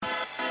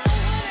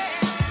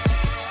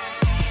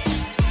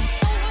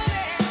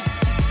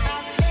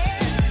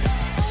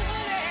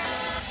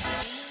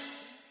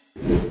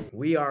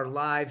We are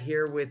live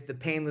here with the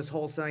Payneless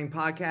Wholesaling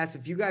Podcast.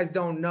 If you guys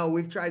don't know,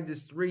 we've tried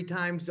this 3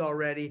 times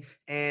already,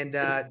 and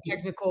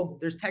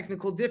there's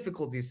technical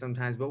difficulties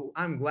sometimes, but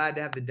I'm glad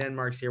to have the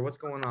Denmarks here. What's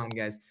going on,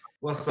 guys?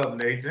 What's up,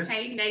 Nathan?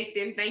 Hey,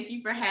 Nathan. Thank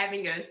you for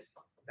having us.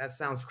 That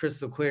sounds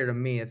crystal clear to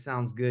me. It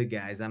sounds good,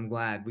 guys. I'm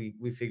glad we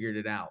figured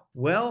it out.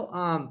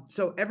 Well,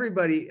 so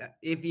everybody,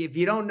 if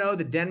you don't know,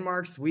 the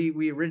Denmarks,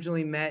 we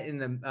originally met in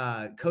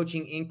the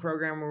Coaching Inc.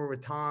 program where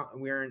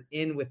we're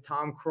in with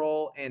Tom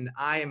Kroll, and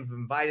I have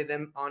invited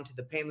them onto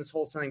the Payneless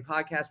Wholesaling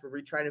Podcast, where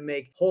we try to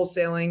make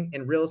wholesaling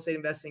and real estate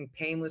investing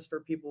painless for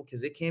people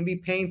because it can be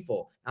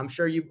painful. I'm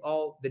sure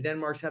the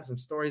Denmarks have some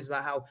stories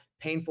about how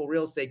painful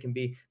real estate can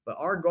be, but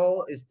our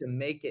goal is to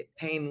make it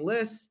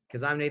painless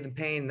because I'm Nathan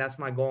Payne. That's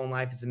my goal in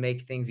life, is to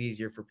make things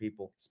easier for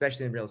people,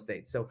 especially in real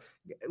estate. So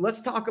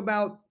let's talk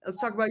about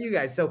you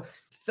guys. So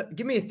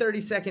give me a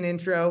 30-second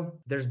intro.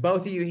 There's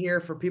both of you here.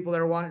 For people that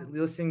are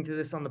listening to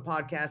this on the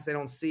podcast, they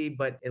don't see,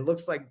 but it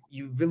looks like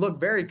you look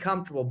very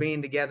comfortable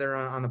being together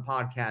on a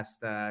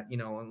podcast, a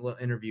little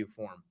interview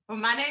form. Well,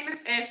 my name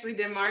is Ashley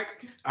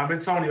Denmark. I'm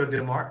Antonio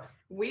Denmark.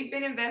 We've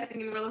been investing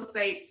in real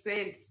estate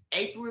since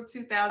April of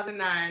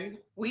 2009.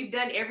 We've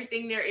done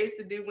everything there is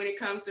to do when it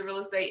comes to real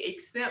estate,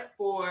 except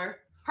for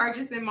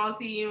purchasing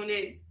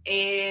multi-units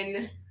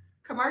and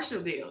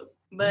commercial deals.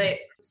 But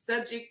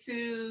subject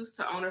to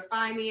owner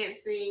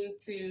financing,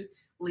 to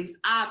lease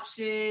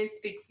options,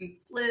 fix and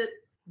flip,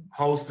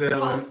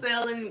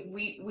 wholesaling,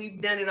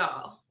 we've done it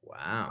all.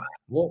 Wow.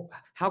 Well,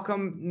 how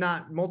come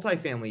not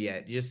multifamily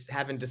yet? You just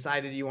haven't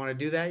decided you want to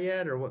do that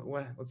yet, or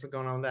what's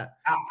going on with that?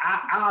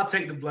 I'll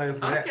take the blame for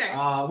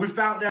that. We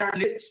found our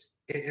niche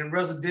in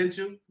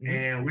residential,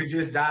 and we're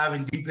just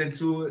diving deep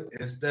into it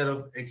instead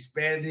of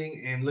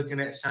expanding and looking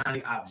at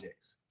shiny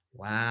objects.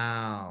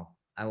 Wow.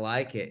 I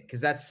like it because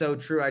that's so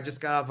true. I just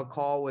got off a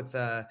call with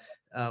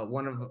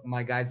one of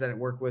my guys that I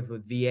work with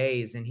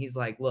VAs, and he's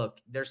like,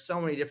 look, there's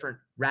so many different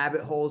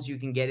rabbit holes you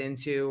can get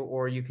into,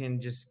 or you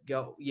can just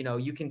go,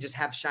 you can just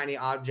have shiny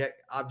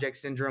object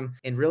syndrome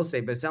in real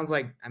estate. But it sounds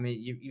like,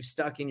 you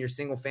stuck in your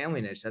single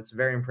family niche. That's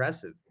very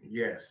impressive.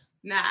 Yes.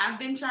 Now, I've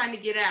been trying to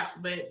get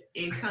out, but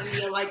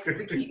Antonio likes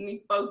to keep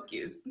me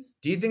focused.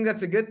 Do you think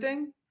that's a good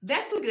thing?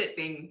 That's a good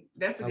thing.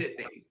 That's a good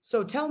thing.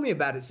 So tell me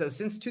about it. So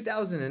since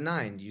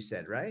 2009, you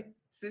said, right?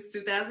 Since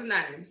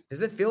 2009.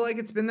 Does it feel like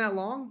it's been that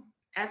long?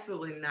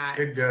 Absolutely not.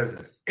 It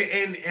doesn't.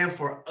 And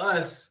for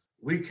us,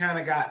 we kind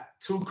of got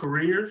 2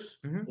 careers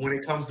when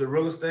it comes to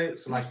real estate.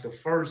 So like the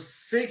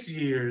first 6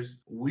 years,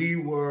 we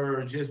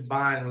were just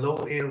buying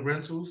low-end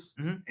rentals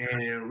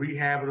and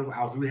rehabbing them.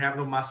 I was rehabbing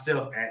them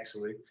myself,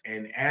 actually.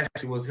 And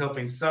Ashley was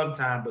helping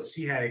sometime, but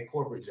she had a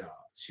corporate job.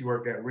 She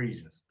worked at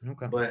Regions.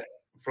 Okay. But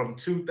from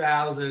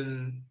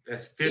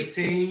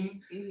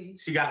 2015,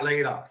 she got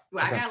laid off.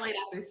 Well, I got laid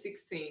off in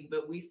 16,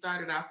 but we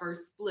started our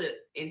first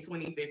flip in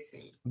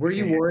 2015. Were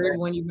you worried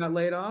when you got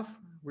laid off?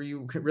 Were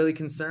you really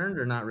concerned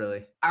or not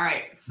really? All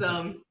right.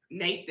 So,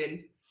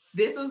 Nathan,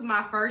 this was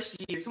my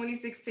first year.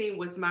 2016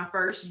 was my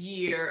first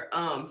year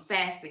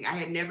fasting. I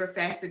had never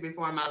fasted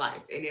before in my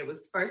life. And it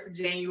was 1st of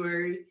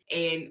January.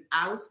 And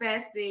I was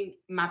fasting.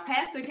 My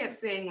pastor kept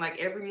saying, like,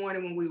 every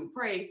morning when we would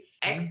pray,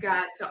 ask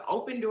God to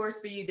open doors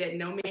for you that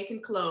no man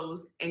can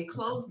close, and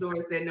close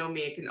doors that no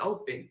man can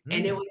open.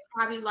 And it was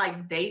probably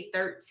like day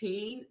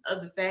 13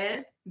 of the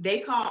fast. They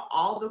called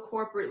all the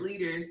corporate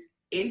leaders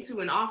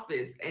into an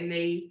office, and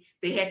they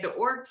had the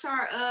org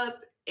chart up,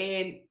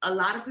 and a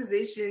lot of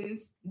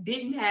positions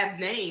didn't have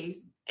names.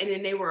 And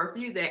then there were a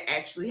few that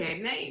actually had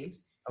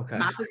names. Okay.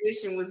 My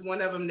position was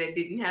one of them that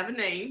didn't have a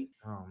name.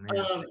 Oh,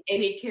 man.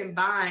 And it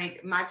combined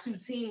my 2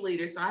 team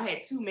leaders. So I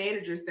had 2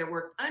 managers that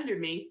worked under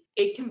me.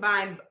 It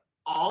combined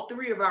all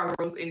 3 of our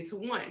roles into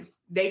one.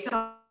 They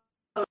told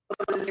us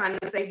trying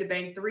to save the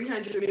bank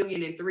 $300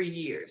 million in 3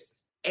 years.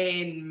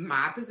 And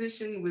my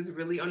position was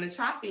really on the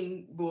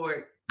chopping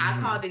board. I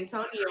called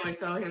Antonio and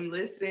told him,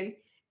 listen,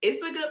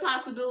 it's a good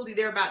possibility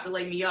they're about to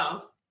lay me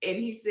off. And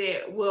he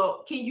said,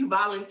 well, can you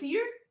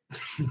volunteer?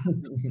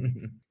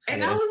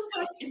 And I was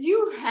like,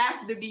 you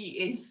have to be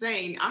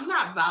insane. I'm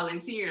not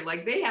volunteering.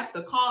 Like, they have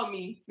to call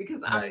me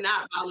because I'm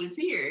not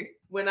volunteering.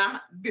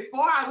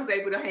 Before I was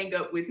able to hang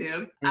up with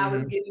him, I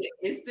was getting an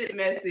instant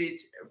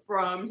message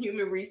from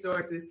Human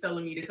Resources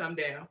telling me to come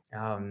down.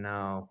 Oh,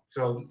 no.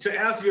 So to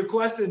answer your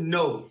question,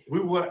 no,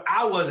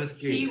 I wasn't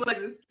scared. He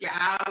wasn't scared.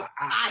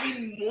 I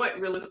didn't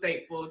want real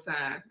estate full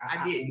time.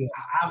 I didn't.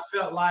 I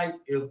felt like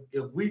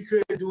if we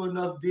couldn't do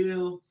enough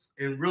deals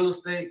in real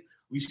estate,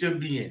 we shouldn't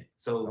be in.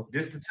 So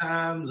this the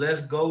time.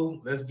 Let's go.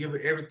 Let's give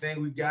it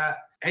everything we got.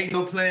 Ain't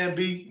no plan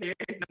B. There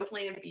is no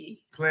plan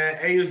B. Plan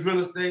A is real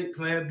estate.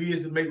 Plan B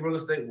is to make real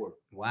estate work.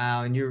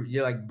 Wow. And you're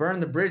like, burn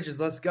the bridges.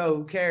 Let's go.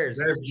 Who cares?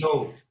 Let's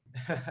go.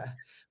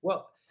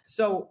 Well,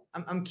 so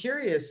I'm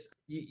curious.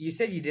 You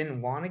said you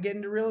didn't want to get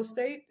into real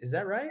estate. Is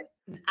that right?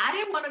 I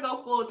didn't want to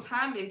go full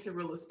time into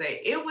real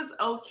estate. It was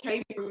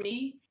okay for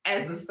me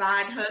as a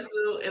side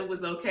hustle. It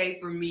was okay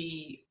for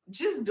me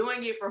just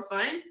doing it for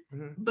fun.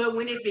 But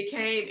when it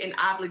became an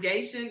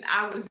obligation,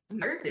 I was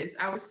nervous.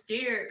 I was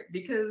scared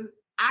because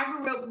I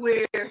grew up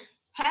where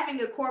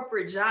having a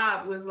corporate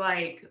job was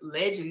like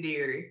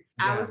legendary.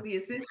 Yeah. I was the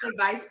assistant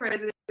vice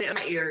president in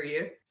my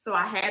area. So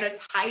I had a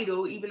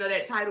title, even though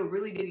that title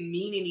really didn't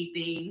mean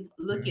anything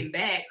looking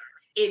back.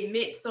 It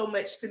meant so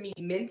much to me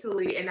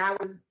mentally, and I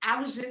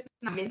was just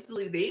not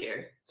mentally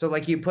there. So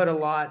like you put a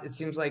lot, it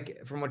seems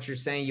like from what you're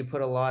saying, you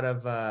put a lot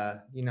of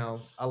a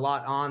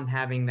lot on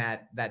having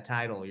that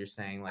title. You're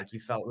saying like you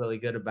felt really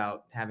good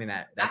about having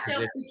that I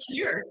position. felt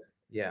secure.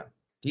 Yeah.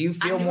 Do you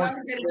feel I knew more I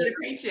was gonna get a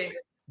paycheck.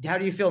 How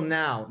do you feel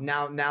now?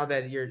 Now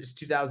that it's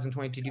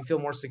 2022, do you feel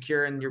more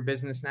secure in your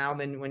business now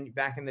than when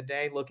back in the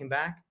day, looking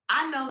back?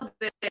 I know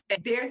that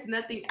there's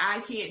nothing I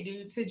can't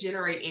do to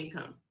generate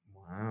income.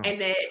 Wow. And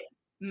that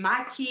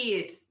my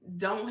kids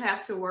don't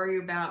have to worry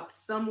about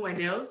someone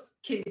else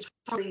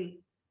controlling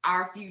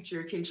our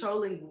future,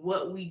 controlling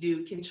what we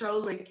do,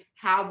 controlling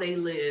how they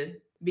live,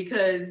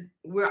 because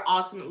we're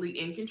ultimately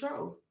in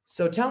control.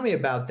 So tell me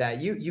about that.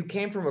 You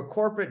came from a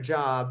corporate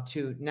job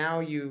to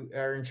now you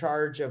are in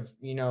charge of,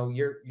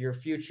 your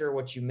future,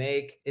 what you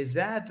make. Is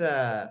that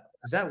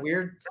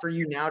weird for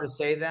you now to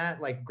say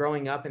that, like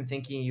growing up and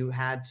thinking you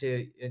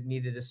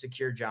needed a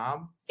secure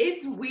job?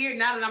 It's weird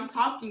now that I'm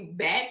talking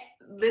back,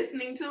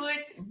 listening to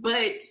it,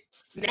 but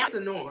now it's a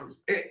norm.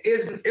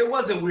 It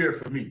wasn't weird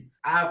for me.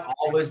 I've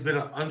always been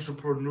an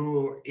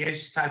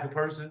entrepreneur-ish type of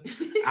person.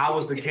 I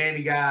was the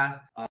candy guy.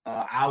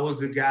 I was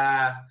the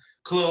guy,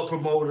 club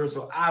promoter.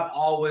 So I've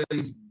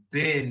always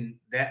been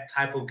that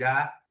type of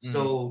guy. Mm-hmm.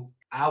 So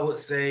I would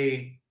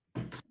say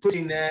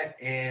pushing that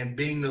and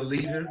being the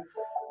leader,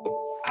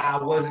 I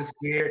wasn't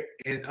scared.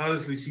 And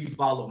honestly, she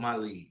followed my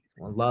lead.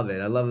 I love it.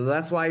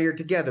 That's why you're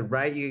together,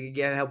 right? You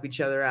got to help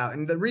each other out.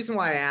 And the reason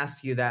why I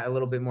asked you that a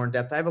little bit more in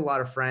depth, I have a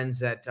lot of friends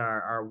that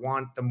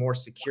want the more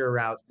secure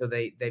route. So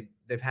they've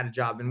had a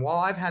job. And while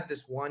I've had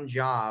this one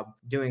job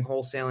doing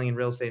wholesaling and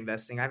real estate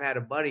investing, I've had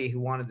a buddy who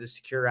wanted the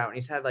secure route, and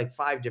he's had like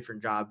 5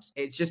 different jobs.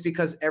 It's just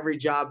because every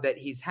job that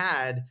he's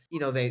had,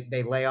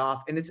 they lay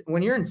off. And it's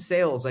when you're in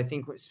sales, I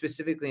think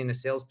specifically in a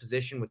sales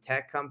position with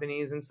tech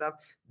companies and stuff,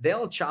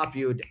 they'll chop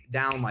you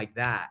down like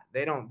that.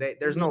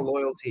 There's no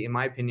loyalty, in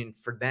my opinion,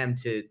 for them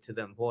to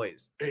the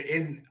employees.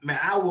 And man,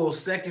 I will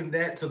second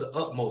that to the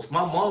utmost.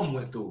 My mom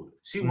went through it.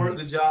 She worked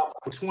the job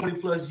for 20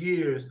 plus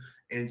years,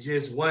 and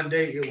just one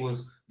day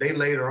they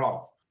laid her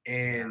off.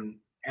 And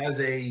as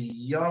a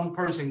young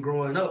person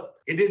growing up,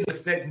 it didn't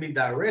affect me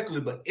directly,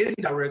 but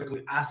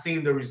indirectly, I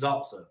seen the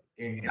results of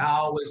it. And I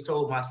always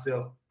told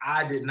myself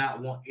I did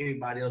not want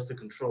anybody else to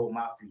control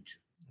my future.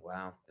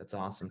 Wow, that's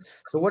awesome.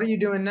 So what are you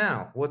doing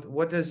now?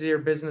 What does your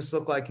business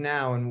look like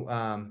now,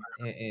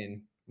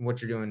 and what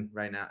you're doing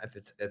right now at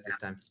this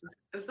time?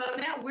 So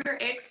now we're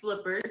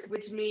ex-flippers,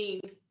 which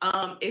means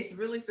it's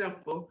really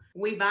simple.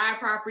 We buy a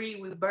property,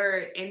 we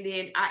BRRRR, and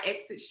then our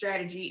exit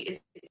strategy is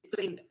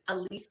putting a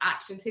lease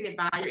option tenant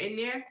buyer in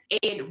there,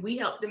 and we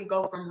help them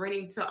go from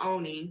renting to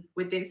owning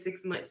within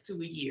 6 months to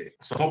a year.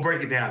 So I'll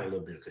break it down a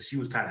little bit because she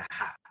was kind of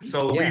hot.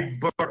 So we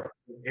BRRRR,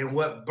 and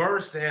what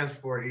BRRRR stands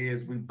for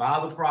is we buy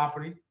the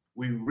property,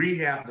 we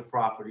rehab the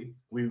property,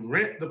 we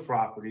rent the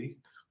property,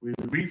 we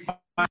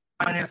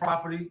refinance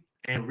property,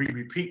 and we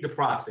repeat the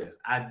process,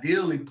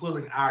 ideally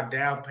pulling our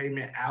down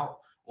payment out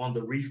on the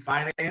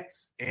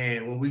refinance.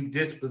 And when we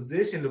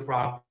disposition the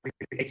property,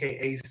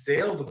 aka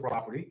sell the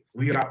property,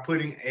 we are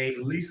putting a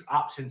lease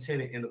option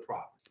tenant in the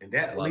property. And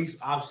that lease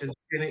option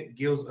tenant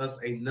gives us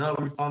a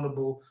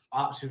non-refundable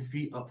option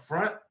fee up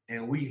front,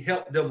 and we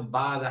help them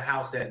buy the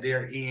house that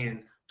they're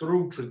in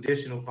through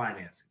traditional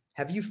financing.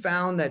 Have you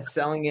found that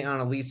selling it on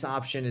a lease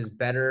option is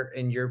better,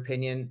 in your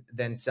opinion,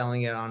 than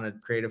selling it on a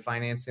creative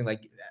financing,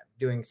 like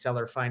doing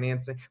seller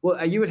financing?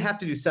 Well, you would have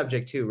to do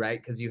subject to,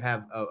 right? Because you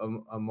have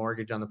a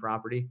mortgage on the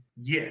property.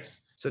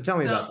 Yes. So tell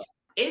me about that.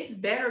 It's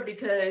better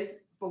because,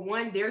 for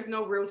one, there's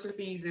no realtor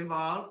fees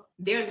involved.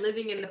 They're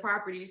living in the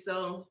property,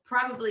 so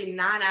probably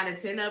 9 out of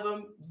 10 of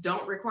them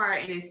don't require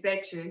an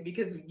inspection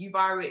because you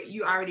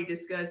already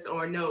discussed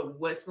or know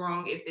what's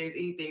wrong, if there's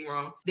anything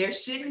wrong. There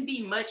shouldn't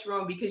be much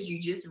wrong because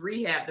you just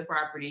rehab the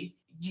property.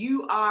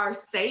 You are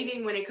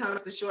saving when it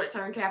comes to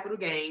short-term capital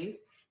gains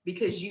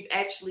because you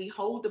actually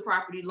hold the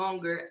property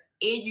longer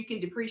and you can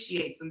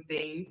depreciate some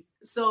things.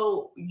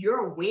 So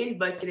your win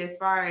bucket as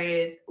far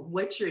as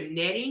what you're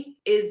netting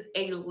is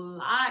a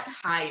lot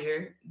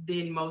higher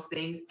than most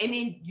things. And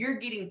then you're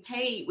getting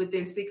paid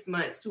within 6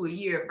 months to a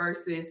year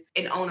versus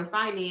an owner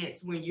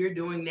finance when you're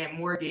doing that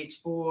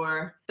mortgage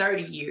for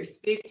 30 years,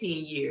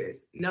 15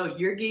 years. No,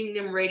 you're getting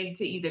them ready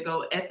to either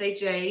go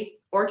FHA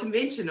or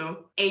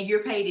conventional, and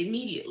you're paid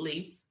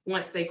immediately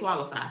once they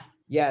qualify.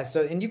 Yeah.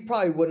 So, and you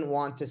probably wouldn't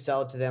want to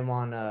sell to them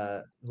on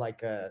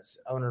like a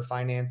owner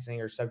financing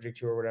or subject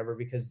to or whatever,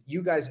 because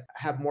you guys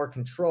have more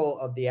control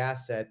of the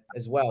asset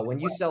as well. When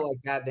you sell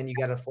like that, then you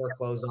got to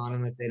foreclose on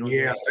them if they don't.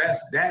 Yeah,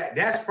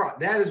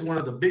 that is one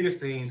of the biggest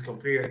things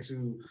compared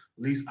to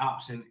lease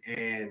option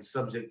and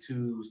subject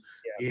tos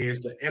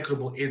is the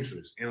equitable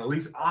interest. In a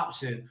lease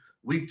option,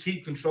 we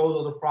keep control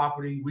of the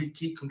property. We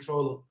keep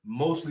control of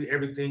mostly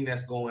everything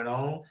that's going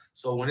on.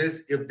 So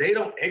if they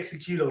don't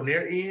execute on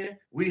their end,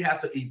 we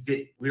have to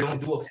evict. We don't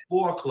do a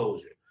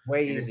foreclosure.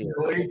 Way easier. If you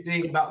know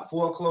anything about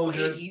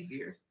foreclosures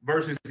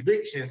versus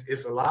evictions,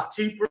 it's a lot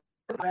cheaper,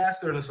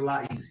 faster, and it's a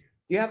lot easier.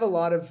 You have a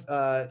lot of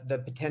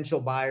the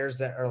potential buyers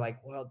that are like,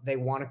 well, they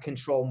want to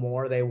control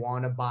more. They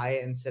want to buy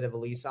it instead of a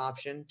lease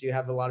option. Do you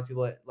have a lot of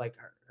people that like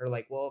are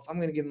like, well, if I'm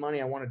going to give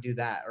money, I want to do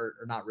that, or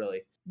not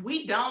really?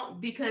 We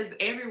don't, because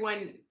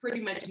everyone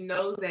pretty much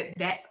knows that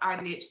that's our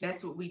niche.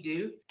 That's what we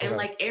do. And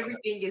like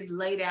everything is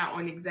laid out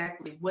on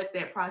exactly what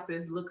that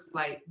process looks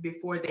like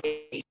before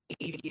they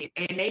get it.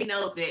 And they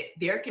know that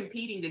they're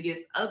competing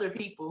against other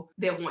people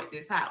that want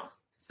this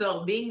house.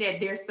 So being that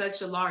there's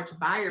such a large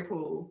buyer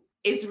pool,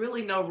 it's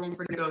really no room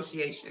for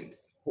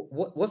negotiations.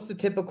 What's the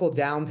typical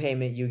down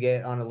payment you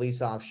get on a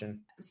lease option?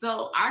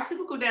 So our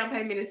typical down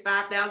payment is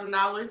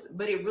 $5,000,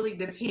 but it really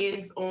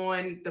depends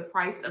on the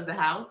price of the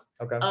house.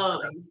 Okay.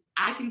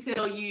 I can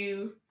tell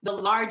you the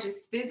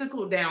largest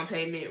physical down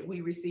payment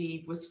we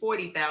received was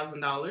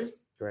 $40,000.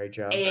 Great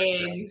job.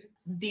 And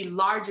the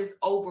largest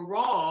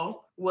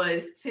overall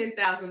was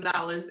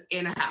 $10,000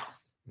 in a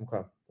house.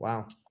 Okay.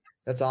 Wow.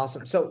 That's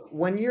awesome. So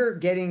when you're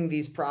getting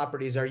these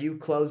properties, are you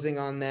closing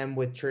on them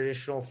with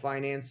traditional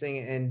financing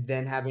and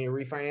then having to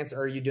refinance?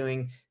 Or are you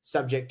doing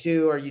subject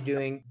to? Are you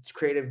doing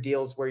creative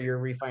deals where you're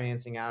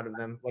refinancing out of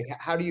them? Like,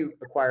 how do you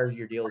acquire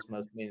your deals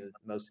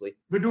mostly?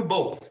 We do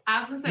both.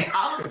 I was going to say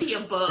all of the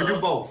above. We do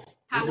both.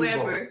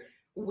 However,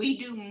 we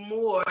do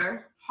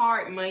more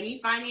hard money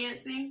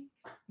financing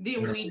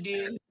than we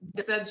do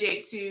the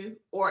subject to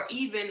or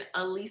even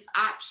a lease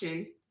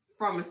option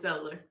from a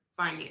seller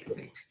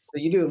financing. So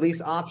you do a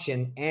lease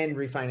option and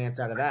refinance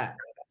out of that.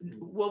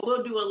 Well,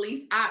 we'll do a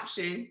lease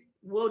option.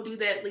 We'll do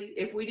that.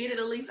 If we did it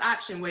a lease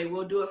option way,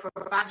 we'll do it for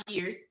 5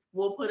 years.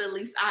 We'll put a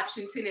lease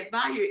option tenant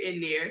buyer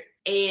in there,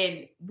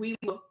 and we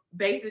will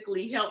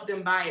basically help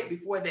them buy it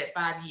before that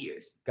 5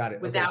 years. Got it.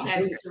 Without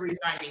having to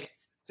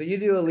refinance. So you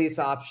do a lease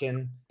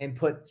option and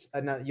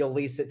you'll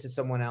lease it to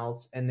someone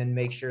else and then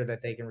make sure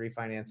that they can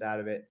refinance out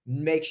of it.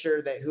 Make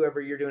sure that whoever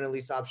you're doing a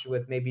lease option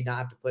with maybe not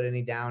have to put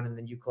any down and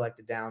then you collect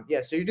it down.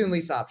 Yeah. So you're doing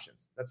lease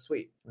options. That's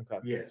sweet. Okay.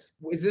 Yes.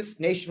 Is this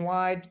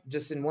nationwide,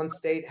 just in one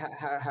state?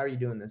 How are you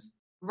doing this?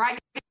 Right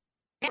now,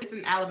 it's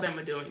in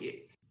Alabama doing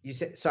it. You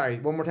said, sorry,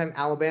 one more time,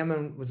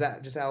 Alabama. Was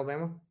that just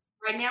Alabama?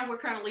 Right now, we're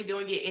currently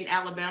doing it in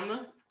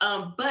Alabama.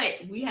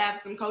 But we have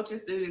some coaching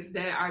students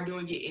that are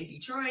doing it in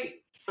Detroit.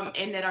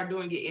 And that are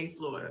doing it in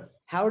Florida.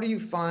 How do you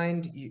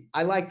find,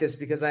 I like this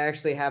because I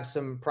actually have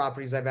some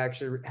properties I've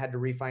actually had to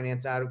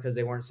refinance out of because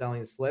they weren't selling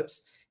as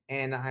flips,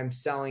 and I'm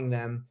selling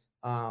them,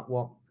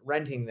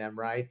 renting them,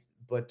 right?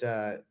 But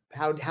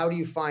how do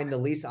you find the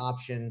lease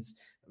options,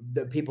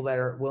 the people that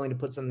are willing to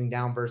put something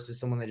down versus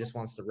someone that just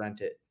wants to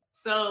rent it?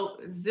 So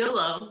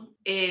Zillow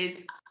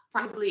is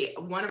probably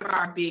one of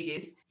our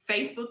biggest.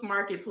 Facebook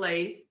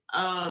Marketplace,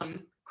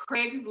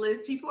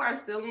 Craigslist. People are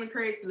still on the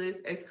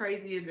Craigslist, as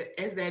crazy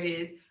as that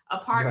is.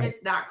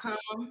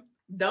 Apartments.com.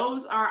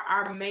 Those are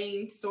our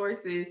main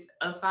sources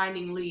of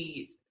finding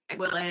leads, as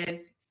well as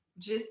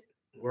just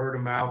word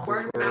of mouth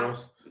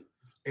referrals.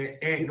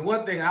 And the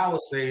one thing I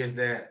would say is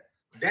that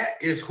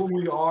is who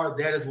we are.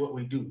 That is what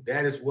we do.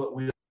 That is what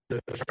we do.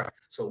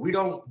 So we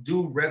don't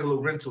do regular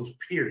rentals,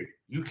 period.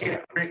 You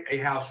can't rent a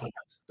house from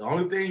us. The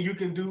only thing you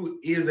can do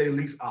is a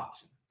lease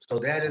option. So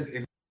that is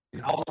in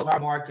all of our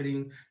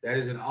marketing. That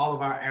is in all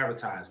of our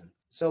advertising.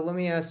 So let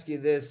me ask you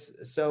this.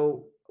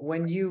 So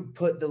when you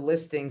put the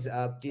listings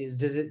up,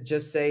 does it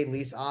just say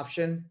lease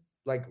option,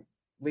 like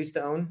lease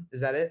to own? Is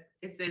that it?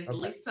 It says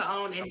lease to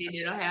own, and then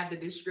it'll have the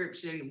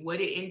description,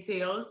 what it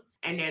entails,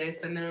 and that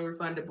it's a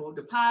non-refundable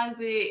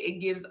deposit. It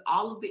gives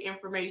all of the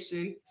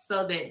information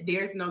so that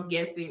there's no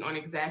guessing on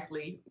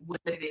exactly what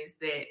it is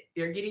that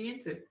they're getting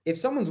into. If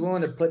someone's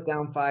willing to put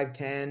down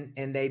 5-10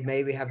 and they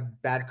maybe have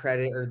bad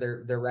credit or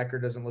their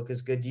record doesn't look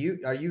as good,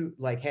 are you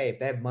like, hey, if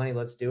they have money,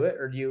 let's do it?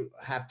 Or do you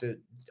have to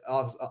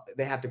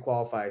they have to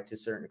qualify to a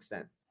certain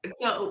extent?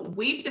 So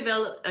we've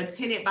developed a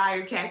tenant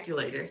buyer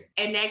calculator,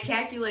 and that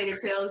calculator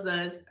tells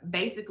us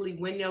basically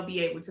when they'll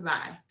be able to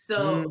buy.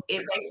 So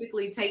it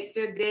basically takes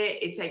their debt,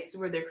 it takes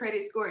where their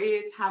credit score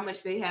is, how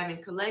much they have in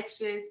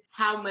collections,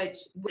 how much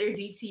their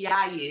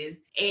DTI is,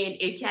 and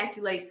it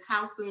calculates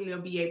how soon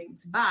they'll be able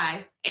to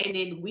buy. And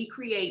then we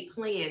create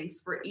plans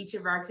for each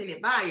of our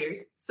tenant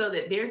buyers so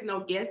that there's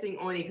no guessing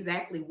on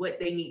exactly what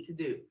they need to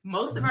do.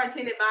 Most of our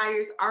tenant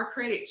buyers are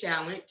credit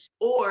challenged,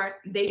 or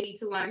they need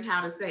to learn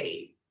how to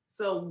save.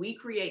 So we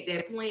create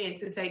that plan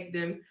to take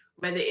them,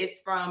 whether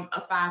it's from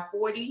a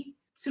 540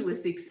 to a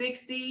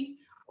 660,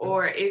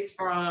 or it's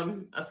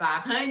from a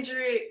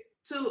 500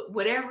 to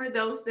whatever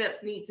those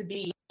steps need to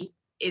be,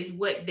 is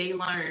what they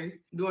learn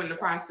during the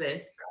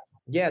process.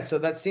 Yeah. So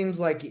that seems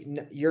like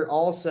you're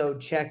also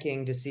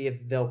checking to see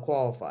if they'll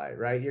qualify,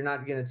 right? You're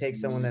not going to take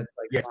someone that's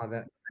like, oh,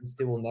 that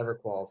still will never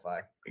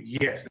qualify.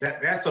 Yes,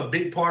 that's a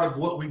big part of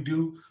what we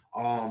do.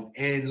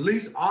 And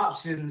lease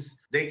options,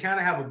 they kind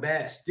of have a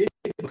bad stick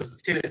because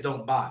the tenants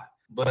don't buy.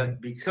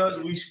 But because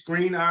we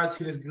screen our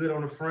tenants good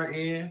on the front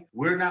end,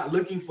 we're not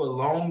looking for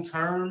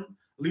long-term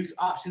lease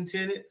option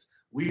tenants.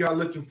 We are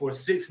looking for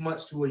 6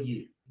 months to a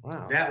year.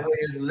 Wow. That way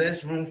there's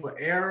less room for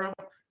error.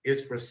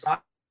 It's precise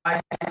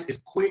it's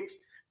quick,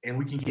 and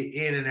we can get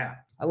in and out.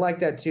 I like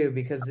that too,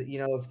 because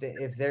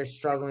if they're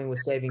struggling with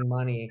saving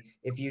money,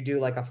 if you do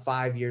like a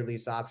 5-year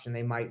lease option,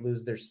 they might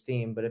lose their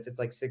steam. But if it's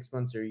like 6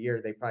 months or a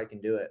year, they probably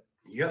can do it.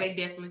 Yeah, they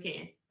definitely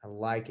can. I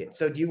like it.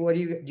 So do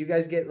you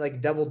guys get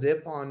like double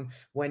dip on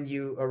when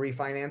you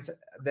refinance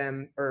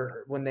them,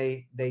 or when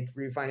they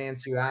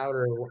refinance you out,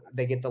 or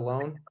they get the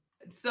loan?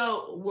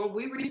 So when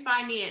we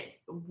refinance,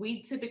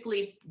 we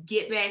typically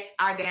get back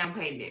our down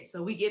payment.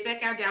 So we get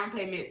back our down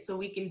payment so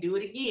we can do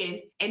it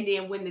again. And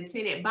then when the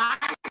tenant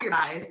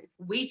buys,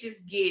 we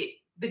just get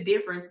the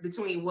difference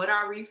between what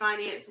our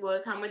refinance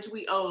was, how much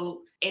we owed,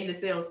 and the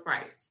sales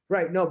price.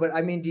 Right. No, but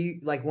I mean, do you,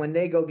 like, when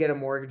they go get a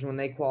mortgage, when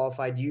they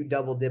qualify, do you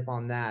double dip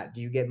on that? Do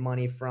you get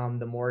money from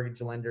the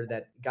mortgage lender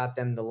that got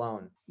them the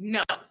loan?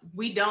 No,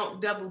 we don't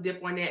double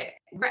dip on that.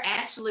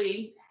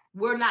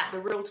 We're not the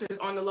realtors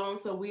on the loan,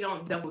 so we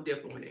don't double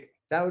dip on it.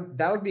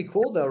 That would be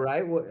cool though,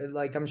 right?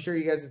 Like, I'm sure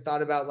you guys have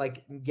thought about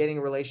like getting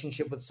a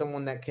relationship with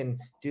someone that can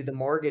do the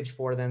mortgage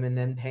for them and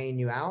then paying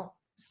you out.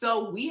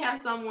 So we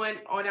have someone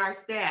on our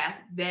staff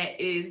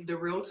that is the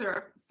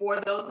realtor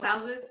for those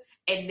houses,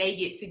 and they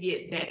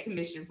get that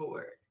commission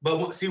for it.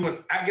 But see, when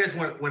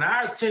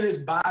our tenants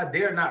buy,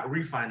 they're not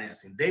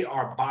refinancing; they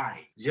are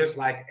buying, just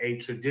like a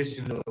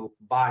traditional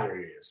buyer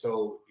is.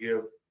 So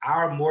if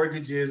our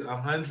mortgage is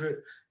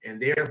 100 and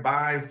they're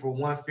buying for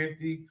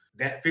 150,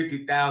 that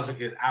 50,000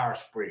 is our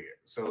spread.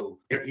 So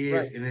there is,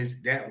 right. And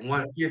it's that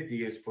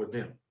 150 is for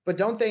them. But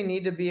don't they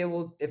need to be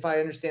able, if I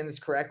understand this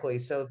correctly,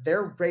 so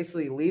they're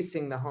basically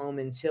leasing the home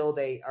until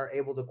they are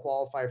able to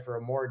qualify for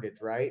a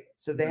mortgage, right?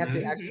 So they have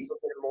to actually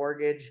look at a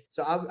mortgage.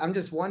 So I'm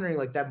just wondering,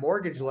 like, that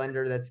mortgage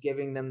lender that's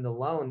giving them the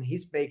loan,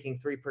 he's making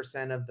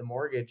 3% of the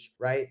mortgage,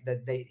 right?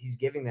 He's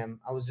giving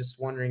them. I was just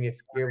wondering if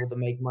you're able to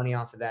make money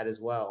off of that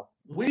as well.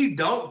 We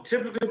don't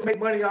typically make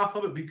money off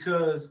of it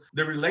because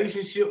the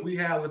relationship we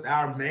have with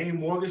our main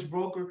mortgage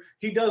broker,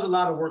 he does a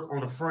lot of work on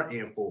the front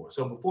end for us.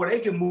 So before they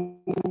can move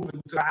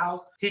into the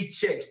house, he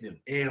checks them.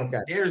 And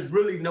there's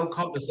really no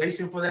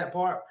compensation for that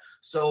part.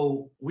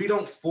 So we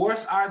don't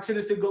force our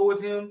tenants to go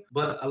with him,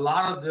 but a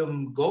lot of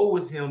them go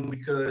with him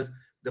because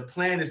the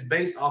plan is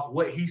based off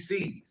what he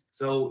sees.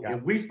 So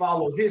if we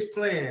follow his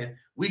plan,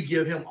 we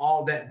give him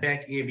all that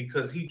back in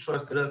because he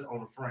trusted us on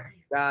the front end.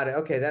 Got it.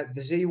 Okay.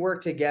 So you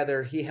work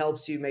together. He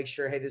helps you make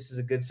sure, hey, this is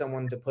a good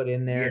someone to put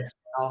in there. Yeah.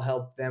 I'll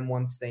help them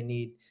once they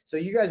need. So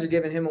you guys are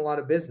giving him a lot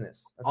of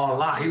business. That's a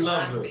lot. He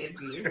loves us.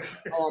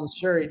 Oh, I'm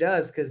sure he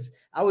does. Because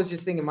I was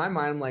just thinking in my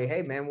mind, I'm like,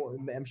 hey, man,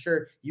 I'm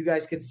sure you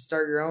guys could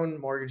start your own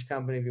mortgage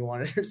company if you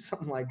wanted or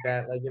something like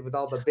that. Like, with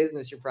all the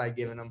business you're probably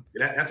giving them.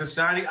 That's a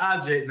shiny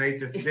object,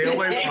 Nathan. Stay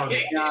away from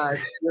it.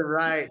 Gosh, you're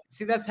right.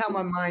 See, that's how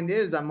my mind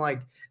is. I'm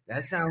like,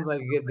 that sounds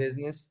like a good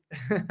business.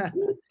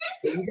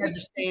 You guys are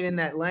staying in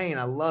that lane.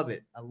 I love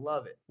it. I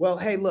love it. Well,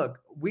 hey, look,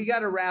 we got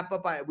to wrap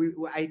up. I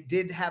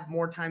did have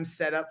more time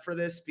set up for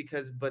this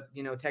but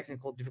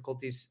technical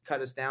difficulties cut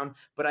us down.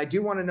 But I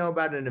do want to know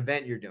about an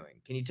event you're doing.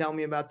 Can you tell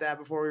me about that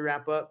before we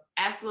wrap up?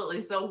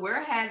 Absolutely. So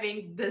we're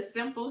having the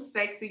Simple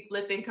Sexy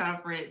Flipping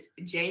Conference,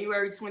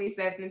 January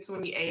 27th and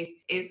 28th.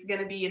 It's going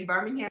to be in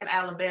Birmingham,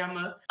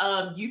 Alabama.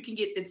 You can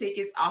get the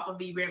tickets off of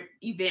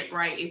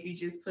Eventbrite if you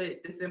just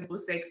put the Simple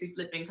Sexy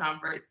Flipping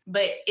Conference.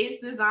 But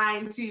it's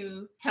designed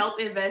to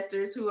help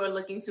investors who are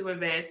looking to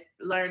invest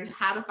learn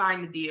how to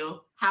find the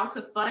deal, how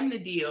to fund the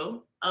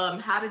deal,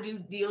 how to do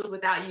deals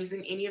without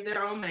using any of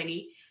their own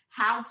money,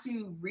 how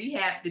to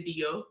rehab the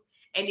deal,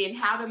 and then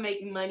how to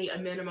make money a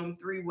minimum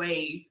 3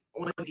 ways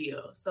on the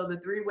deal. So the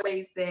 3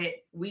 ways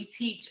that we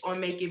teach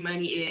on making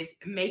money is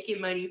making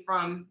money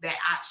from that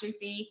option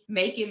fee,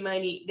 making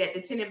money that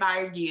the tenant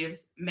buyer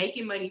gives,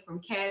 making money from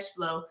cash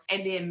flow,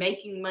 and then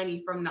making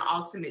money from the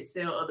ultimate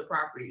sale of the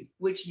property,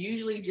 which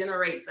usually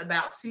generates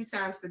about 2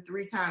 times to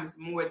 3 times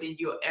more than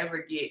you'll ever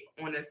get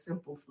on a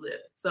simple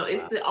flip. So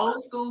it's the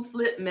old school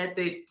flip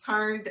method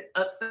turned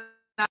upside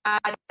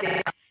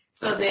down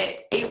so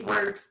that it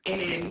works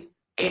in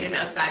an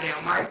upside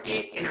down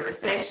market, in a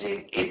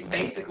recession. It's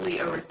basically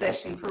a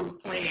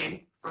recession-proof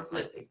plan for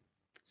flipping.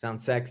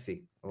 Sounds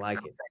sexy. I like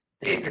it.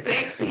 It's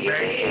sexy.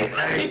 It is.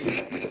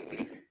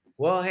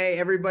 Well, hey,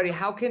 everybody,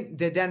 how can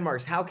the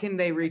Denmarks, how can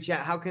they reach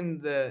out? How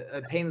can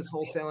the Payneless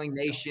Wholesaling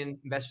Nation,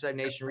 Investor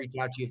Nation reach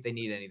out to you if they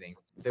need anything?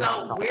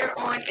 So we're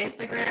on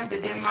Instagram,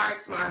 the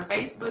Denmarks. We're on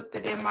Facebook,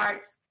 the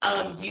Denmarks.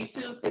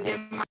 YouTube, the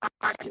Denmarks.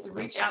 Just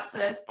reach out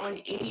to us on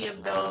any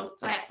of those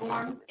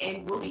platforms,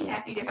 and we'll be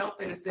happy to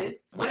help and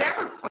assist.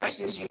 Whatever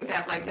questions you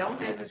have,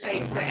 don't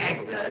hesitate to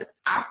ask us.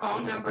 Our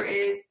phone number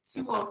is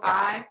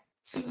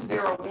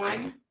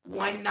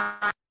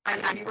 205-201-1990.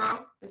 I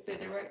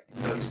said it right?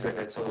 No, you said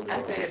that totally wrong.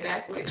 I said it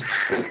backwards.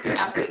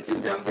 I put 2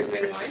 numbers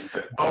in one.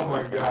 Oh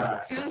my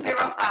God.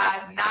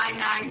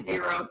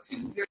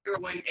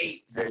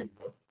 205-990-2018. There you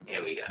go.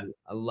 Here we go.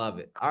 I love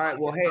it. All right.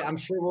 Well, hey, I'm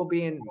sure we'll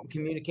be in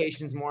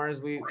communications more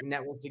as we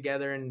network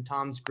together in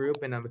Tom's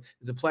group. And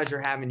it's a pleasure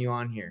having you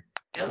on here.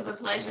 It was a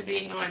pleasure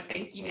being on.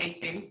 Thank you,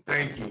 Nathan.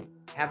 Thank you.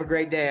 Have a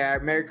great day. All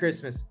right. Merry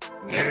Christmas.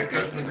 Merry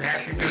Christmas.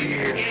 Happy New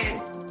Year.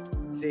 Yes.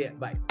 See ya.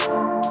 Bye.